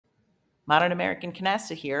Modern American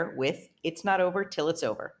Canasta here with It's Not Over Till It's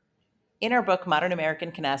Over. In our book, Modern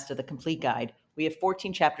American Canasta, The Complete Guide, we have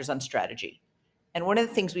 14 chapters on strategy. And one of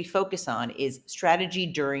the things we focus on is strategy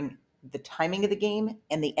during the timing of the game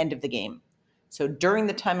and the end of the game. So during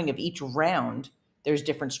the timing of each round, there's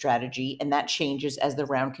different strategy, and that changes as the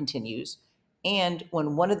round continues. And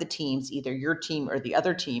when one of the teams, either your team or the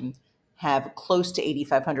other team, have close to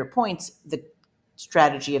 8,500 points, the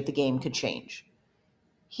strategy of the game could change.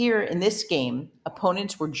 Here in this game,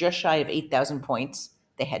 opponents were just shy of 8,000 points.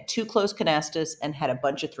 They had 2 closed canastas and had a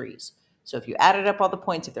bunch of threes. So if you added up all the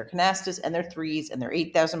points of their canastas and their threes and their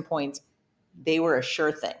 8,000 points, they were a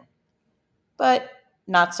sure thing. But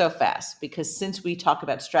not so fast, because since we talk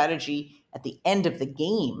about strategy at the end of the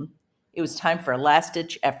game, it was time for a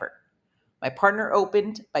last-ditch effort. My partner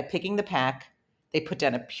opened by picking the pack. They put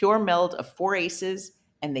down a pure meld of 4 aces,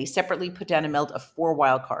 and they separately put down a meld of 4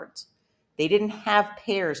 wild cards. They didn't have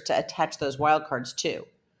pairs to attach those wild cards to.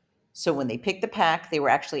 So when they picked the pack, they were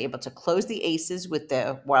actually able to close the aces with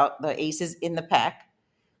the aces in the pack,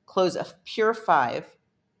 close a pure 5,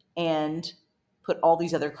 and put all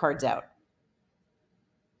these other cards out.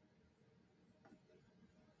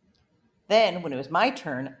 Then when it was my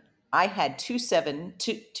turn, I had two sevens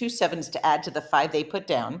to add to the 5 they put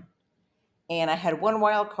down. And I had 1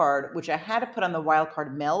 wild card, which I had to put on the wild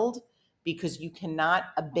card meld because you cannot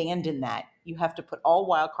abandon that. You have to put all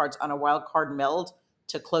wild cards on a wild card meld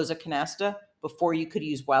to close a canasta before you could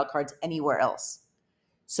use wild cards anywhere else.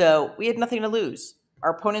 So we had nothing to lose.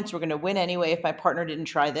 Our opponents were going to win anyway if my partner didn't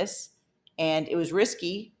try this. And it was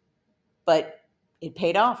risky, but it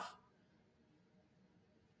paid off.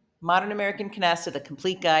 Modern American Canasta, the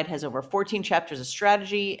complete guide, has over 14 chapters of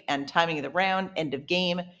strategy and timing of the round, end of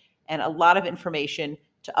game, and a lot of information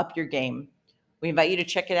to up your game. We invite you to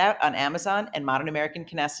check it out on Amazon and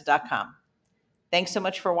modernamericancanasta.com. Thanks so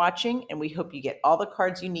much for watching, and we hope you get all the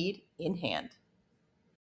cards you need in hand.